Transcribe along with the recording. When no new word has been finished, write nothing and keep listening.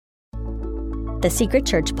The Secret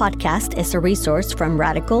Church podcast is a resource from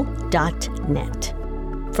radical.net.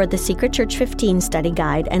 For the Secret Church 15 study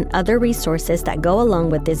guide and other resources that go along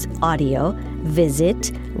with this audio,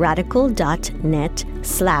 visit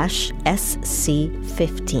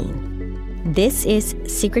radical.net/SC15. This is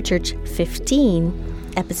Secret Church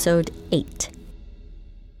 15, episode 8.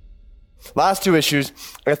 Last two issues,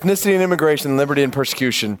 ethnicity and immigration, liberty and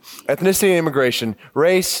persecution. Ethnicity and immigration,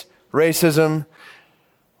 race, racism,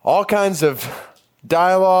 all kinds of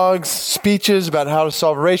dialogues, speeches about how to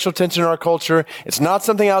solve racial tension in our culture. It's not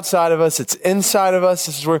something outside of us, it's inside of us.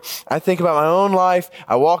 This is where I think about my own life.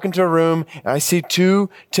 I walk into a room and I see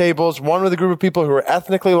two tables, one with a group of people who are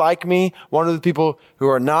ethnically like me, one with the people who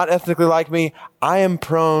are not ethnically like me. I am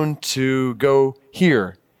prone to go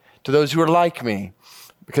here, to those who are like me,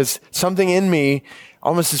 because something in me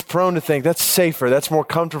almost is prone to think that's safer, that's more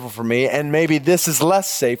comfortable for me, and maybe this is less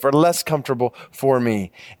safe or less comfortable for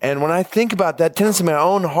me. And when I think about that tendency in my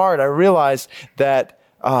own heart, I realize that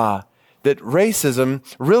racism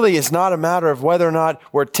really is not a matter of whether or not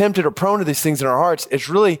we're tempted or prone to these things in our hearts. It's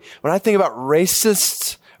really, when I think about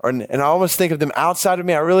racists, and I almost think of them outside of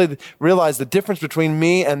me, I really realize the difference between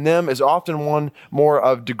me and them is often one more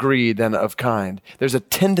of degree than of kind. There's a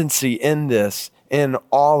tendency in this, in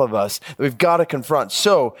all of us, that we've got to confront.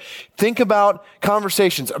 So think about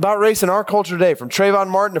conversations about race in our culture today, from Trayvon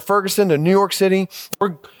Martin to Ferguson to New York City.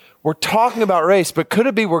 We're talking about race, but could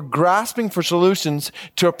it be we're grasping for solutions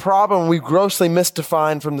to a problem we grossly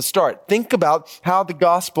misdefined from the start? Think about how the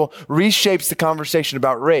gospel reshapes the conversation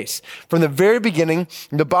about race. From the very beginning,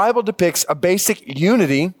 the Bible depicts a basic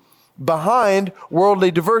unity behind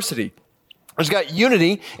worldly diversity. There's got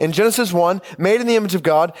unity in Genesis 1, made in the image of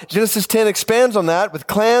God. Genesis 10 expands on that with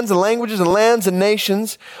clans and languages and lands and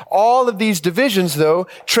nations. All of these divisions, though,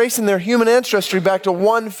 tracing their human ancestry back to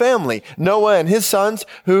one family, Noah and his sons,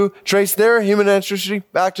 who trace their human ancestry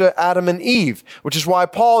back to Adam and Eve, which is why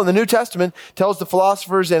Paul in the New Testament tells the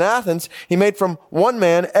philosophers in Athens, he made from one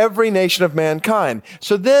man every nation of mankind.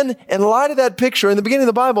 So then, in light of that picture, in the beginning of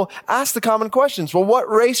the Bible, ask the common questions. Well, what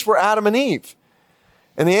race were Adam and Eve?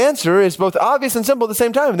 And the answer is both obvious and simple at the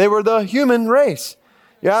same time. They were the human race.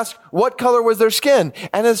 You ask, what color was their skin?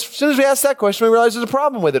 And as soon as we ask that question, we realize there's a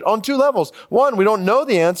problem with it on two levels. One, we don't know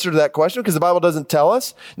the answer to that question because the Bible doesn't tell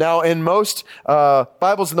us. Now, in most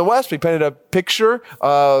Bibles in the West, we painted a picture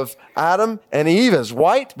of Adam and Eve as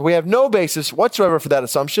white, but we have no basis whatsoever for that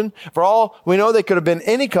assumption. For all we know, they could have been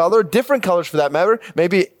any color, different colors for that matter.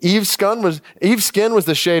 Maybe Eve's skin was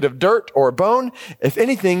the shade of dirt or bone. If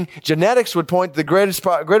anything, genetics would point to the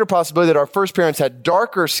greater possibility that our first parents had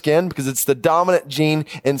darker skin because it's the dominant gene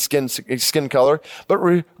in skin color. But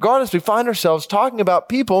regardless, we find ourselves talking about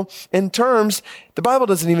people in terms the Bible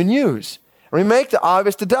doesn't even use. And we make the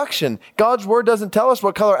obvious deduction. God's word doesn't tell us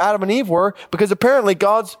what color Adam and Eve were because apparently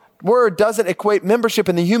God's word doesn't equate membership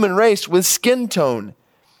in the human race with skin tone.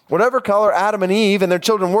 Whatever color Adam and Eve and their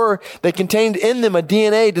children were, they contained in them a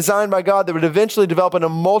DNA designed by God that would eventually develop in a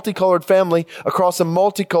multicolored family across a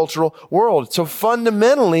multicultural world. So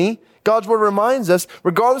fundamentally, God's word reminds us,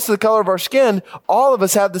 regardless of the color of our skin, all of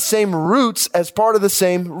us have the same roots as part of the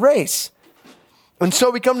same race. And so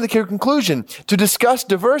we come to the conclusion, to discuss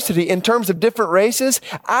diversity in terms of different races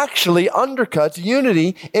actually undercuts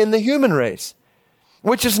unity in the human race,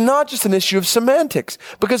 which is not just an issue of semantics,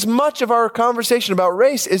 because much of our conversation about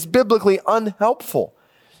race is biblically unhelpful.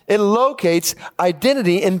 It locates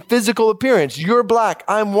identity in physical appearance. You're black,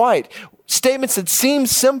 I'm white. Statements that seem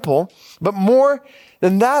simple, but more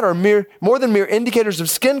than that are more than mere indicators of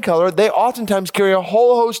skin color. They oftentimes carry a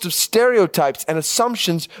whole host of stereotypes and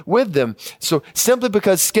assumptions with them. So simply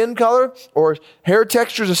because skin color or hair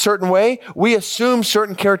texture is a certain way, we assume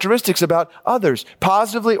certain characteristics about others,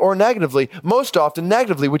 positively or negatively, most often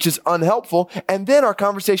negatively, which is unhelpful. And then our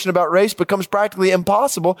conversation about race becomes practically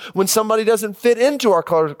impossible when somebody doesn't fit into our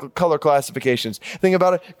color classifications. Think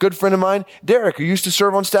about a good friend of mine, Derek, who used to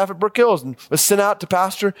serve on staff at Brook Hills and was sent out to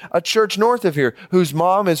pastor a church north of here, whose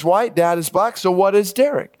mom is white, dad is black. So what is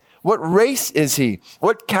Derek? What race is he?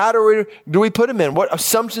 What category do we put him in? What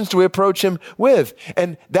assumptions do we approach him with?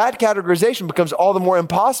 And that categorization becomes all the more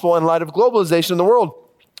impossible in light of globalization in the world.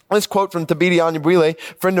 This quote from Thabiti Anyabwile,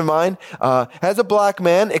 friend of mine, as a black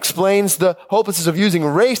man, explains the hopelessness of using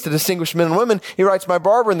race to distinguish men and women. He writes, my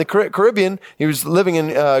barber in the Caribbean, he was living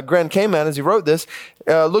in Grand Cayman as he wrote this,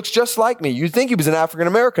 looks just like me. You'd think he was an African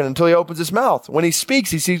American until he opens his mouth. When he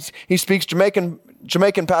speaks, he speaks Jamaican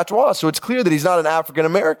Jamaican patois, so it's clear that he's not an African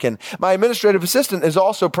American. My administrative assistant is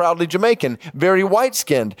also proudly Jamaican, very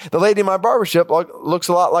white-skinned. The lady in my barbershop looks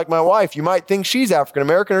a lot like my wife. You might think she's African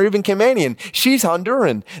American or even Caymanian. She's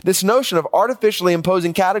Honduran. This notion of artificially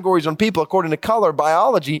imposing categories on people according to color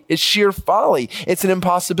biology is sheer folly. It's an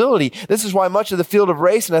impossibility. This is why much of the field of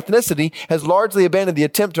race and ethnicity has largely abandoned the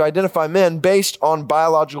attempt to identify men based on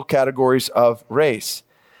biological categories of race.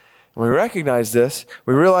 When we recognize this,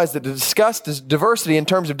 we realize that to discuss this diversity in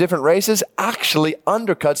terms of different races actually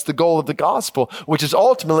undercuts the goal of the gospel, which is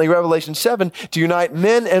ultimately, Revelation 7, to unite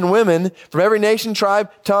men and women from every nation, tribe,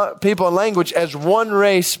 people, and language as one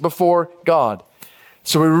race before God.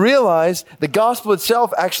 So we realize the gospel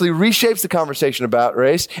itself actually reshapes the conversation about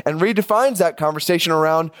race and redefines that conversation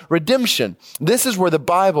around redemption. This is where the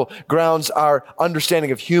Bible grounds our understanding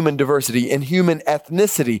of human diversity and human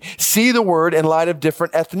ethnicity. See the word in light of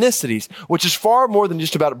different ethnicities, which is far more than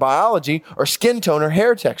just about biology or skin tone or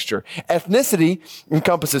hair texture. Ethnicity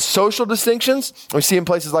encompasses social distinctions. We see in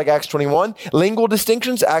places like Acts 21, lingual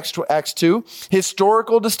distinctions, Acts 2,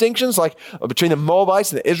 historical distinctions like between the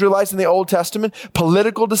Moabites and the Israelites in the Old Testament,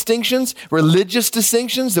 political distinctions, religious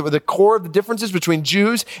distinctions that were the core of the differences between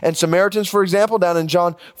Jews and Samaritans, for example, down in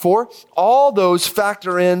John 4. All those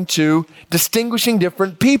factor into distinguishing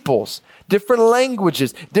different peoples, different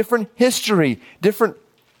languages, different history, different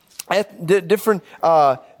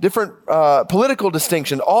political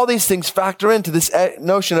distinction. All these things factor into this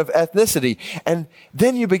notion of ethnicity. And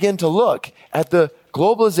then you begin to look at the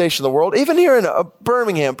globalization of the world. Even here in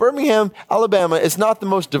Birmingham, Alabama is not the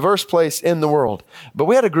most diverse place in the world. But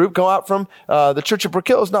we had a group go out from the Church of Brook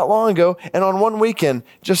Hills not long ago, and on one weekend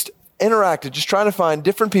just interacted, just trying to find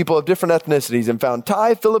different people of different ethnicities, and found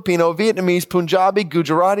Thai, Filipino, Vietnamese, Punjabi,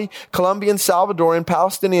 Gujarati, Colombian, Salvadorian,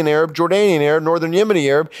 Palestinian Arab, Jordanian Arab, Northern Yemeni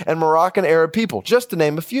Arab, and Moroccan Arab people, just to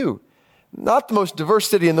name a few. Not the most diverse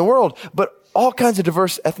city in the world, but all kinds of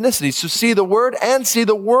diverse ethnicities. So see the word and see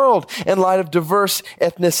the world in light of diverse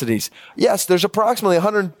ethnicities. Yes, there's approximately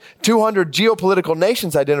 100, 200 geopolitical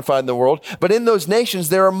nations identified in the world, but in those nations,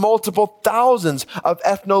 there are multiple thousands of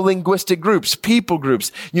ethno-linguistic groups, people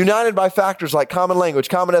groups, united by factors like common language,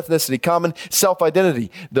 common ethnicity, common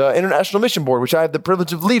self-identity. The International Mission Board, which I have the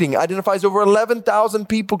privilege of leading, identifies over 11,000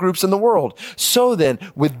 people groups in the world. So then,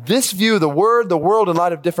 with this view of the world in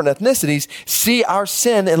light of different ethnicities, see our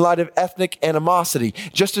sin in light of ethnic animosity.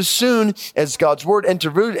 Just as soon as God's word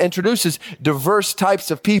introduces diverse types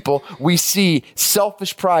of people, we see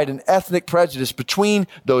selfish pride and ethnic prejudice between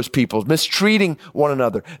those peoples, mistreating one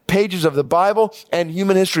another. Pages of the Bible and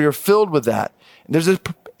human history are filled with that. There's an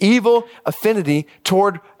evil affinity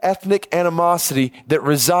toward ethnic animosity that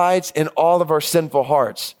resides in all of our sinful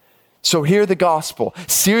hearts. So hear the gospel.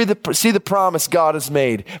 See the promise God has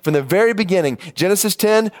made. From the very beginning, Genesis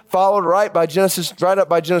 10, followed right up by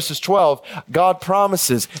Genesis 12, God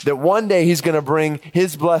promises that one day he's going to bring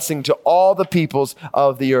his blessing to all the peoples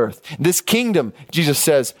of the earth. This kingdom, Jesus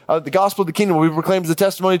says, the gospel of the kingdom will be proclaimed as a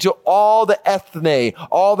testimony to all the ethne,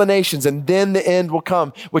 all the nations, and then the end will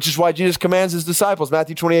come, which is why Jesus commands his disciples,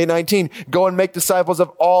 Matthew 28:19, go and make disciples of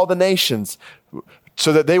all the nations,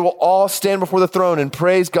 so that they will all stand before the throne and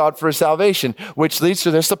praise God for his salvation, which leads to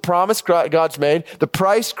this, the promise God's made, the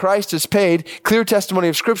price Christ has paid. Clear testimony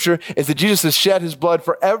of Scripture is that Jesus has shed his blood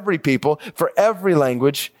for every people, for every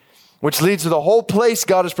language, which leads to the whole place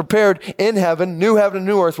God has prepared in heaven, new heaven and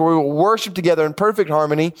new earth, where we will worship together in perfect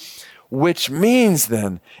harmony, which means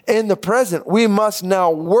then, in the present, we must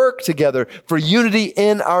now work together for unity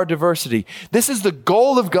in our diversity. This is the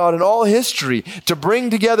goal of God in all history, to bring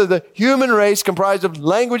together the human race comprised of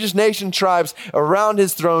languages, nations, tribes around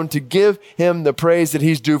his throne to give him the praise that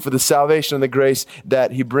he's due for the salvation and the grace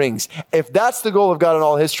that he brings. If that's the goal of God in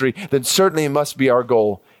all history, then certainly it must be our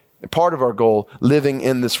goal, part of our goal, living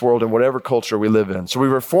in this world in whatever culture we live in. So we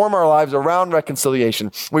reform our lives around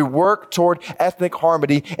reconciliation. We work toward ethnic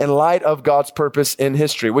harmony in light of God's purpose in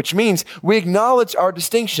history, which means we acknowledge our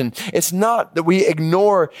distinction. It's not that we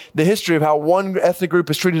ignore the history of how one ethnic group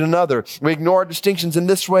has treated another. We ignore our distinctions in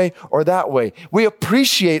this way or that way. We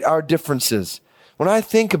appreciate our differences. When I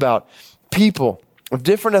think about people of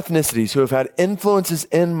different ethnicities who have had influences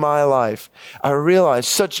in my life, I realize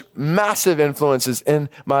such massive influences in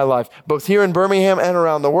my life, both here in Birmingham and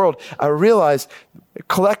around the world. I realize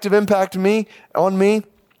collective impact on me.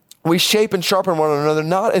 We shape and sharpen one another,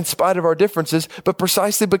 not in spite of our differences, but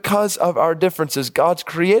precisely because of our differences. God's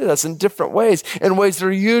created us in different ways, in ways that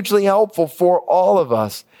are hugely helpful for all of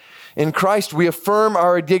us. In Christ, we affirm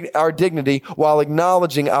our dignity while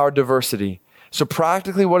acknowledging our diversity. So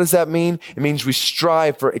practically, what does that mean? It means we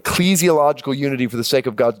strive for ecclesiological unity for the sake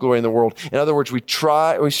of God's glory in the world. In other words, we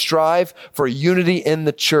strive for unity in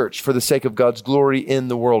the church for the sake of God's glory in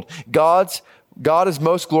the world. God is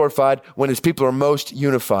most glorified when his people are most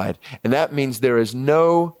unified. And that means there is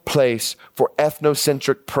no place for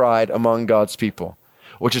ethnocentric pride among God's people,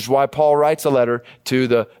 which is why Paul writes a letter to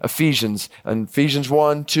the Ephesians. In Ephesians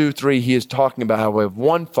 1, 2, 3, he is talking about how we have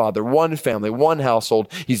one Father, one family, one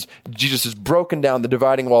household. Jesus has broken down the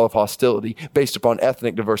dividing wall of hostility based upon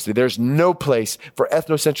ethnic diversity. There's no place for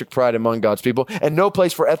ethnocentric pride among God's people, and no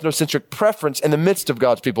place for ethnocentric preference in the midst of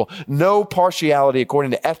God's people. No partiality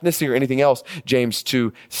according to ethnicity or anything else, James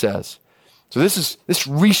 2 says. So this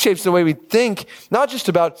reshapes the way we think, not just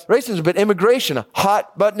about racism, but immigration, a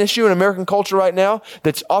hot button issue in American culture right now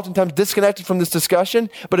that's oftentimes disconnected from this discussion.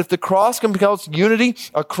 But if the cross compels unity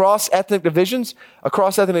across ethnic divisions,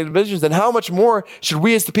 then how much more should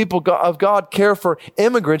we as the people of God care for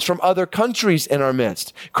immigrants from other countries in our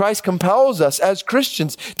midst? Christ compels us as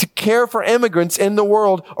Christians to care for immigrants in the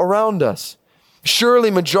world around us. Surely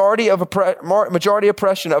majority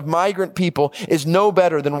oppression of migrant people is no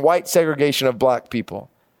better than white segregation of black people.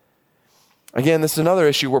 Again, this is another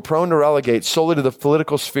issue we're prone to relegate solely to the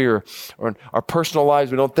political sphere or in our personal lives.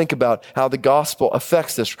 We don't think about how the gospel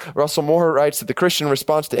affects this. Russell Moore writes that the Christian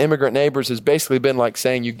response to immigrant neighbors has basically been like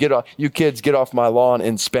saying, you kids, get off my lawn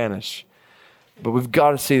in Spanish. But we've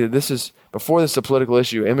got to see that before this is a political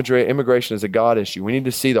issue, immigration is a God issue. We need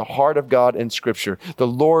to see the heart of God in Scripture. The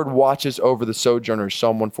Lord watches over the sojourners,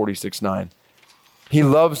 Psalm 146:9. He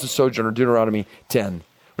loves the sojourner, Deuteronomy 10.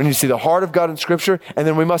 We need to see the heart of God in Scripture, and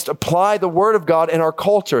then we must apply the Word of God in our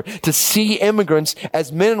culture to see immigrants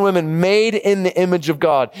as men and women made in the image of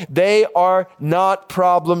God. They are not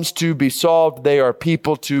problems to be solved. They are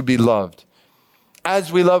people to be loved.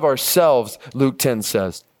 As we love ourselves, Luke 10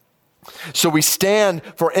 says. So we stand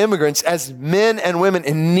for immigrants as men and women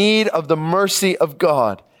in need of the mercy of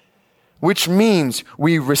God, which means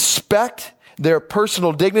we respect their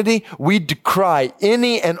personal dignity. We decry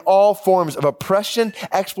any and all forms of oppression,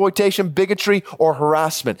 exploitation, bigotry, or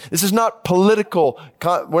harassment. This is not political.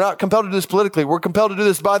 We're not compelled to do this politically. We're compelled to do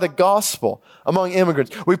this by the gospel among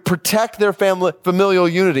immigrants. We protect their familial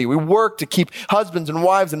unity. We work to keep husbands and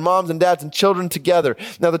wives and moms and dads and children together.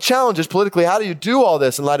 Now, the challenge is politically, how do you do all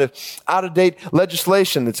this in light of out-of-date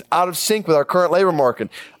legislation that's out of sync with our current labor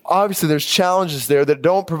market? Obviously, there's challenges there that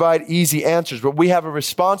don't provide easy answers, but we have a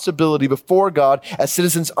responsibility before God as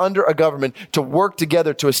citizens under a government to work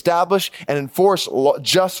together to establish and enforce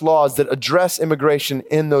just laws that address immigration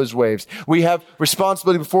in those ways. We have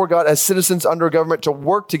responsibility before God as citizens under a government to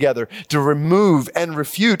work together to remove and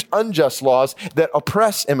refute unjust laws that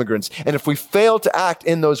oppress immigrants. And if we fail to act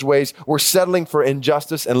in those ways, we're settling for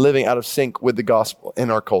injustice and living out of sync with the gospel in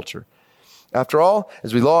our culture. After all,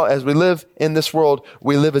 as we live in this world,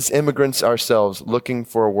 we live as immigrants ourselves, looking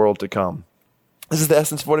for a world to come. This is the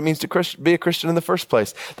essence of what it means to be a Christian in the first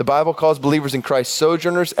place. The Bible calls believers in Christ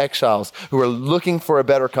sojourners, exiles, who are looking for a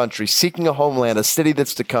better country, seeking a homeland, a city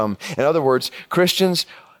that's to come. In other words, Christians,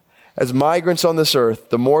 as migrants on this earth,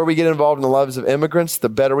 the more we get involved in the lives of immigrants, the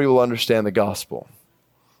better we will understand the gospel.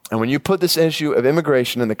 And when you put this issue of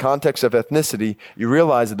immigration in the context of ethnicity, you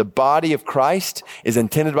realize that the body of Christ is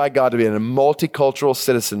intended by God to be in a multicultural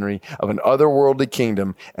citizenry of an otherworldly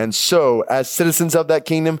kingdom. And so, as citizens of that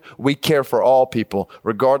kingdom, we care for all people,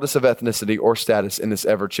 regardless of ethnicity or status in this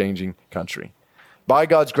ever-changing country. By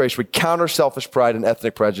God's grace, we counter selfish pride and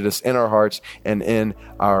ethnic prejudice in our hearts and in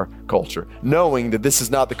our culture, knowing that this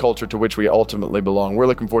is not the culture to which we ultimately belong. We're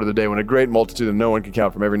looking forward to the day when a great multitude that no one can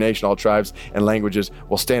count from every nation, all tribes, and languages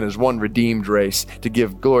will stand as one redeemed race to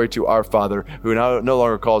give glory to our Father, who no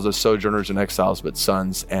longer calls us sojourners and exiles, but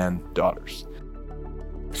sons and daughters.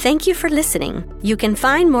 Thank you for listening. You can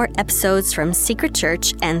find more episodes from Secret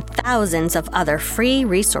Church and thousands of other free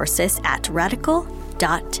resources at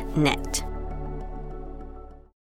radical.net.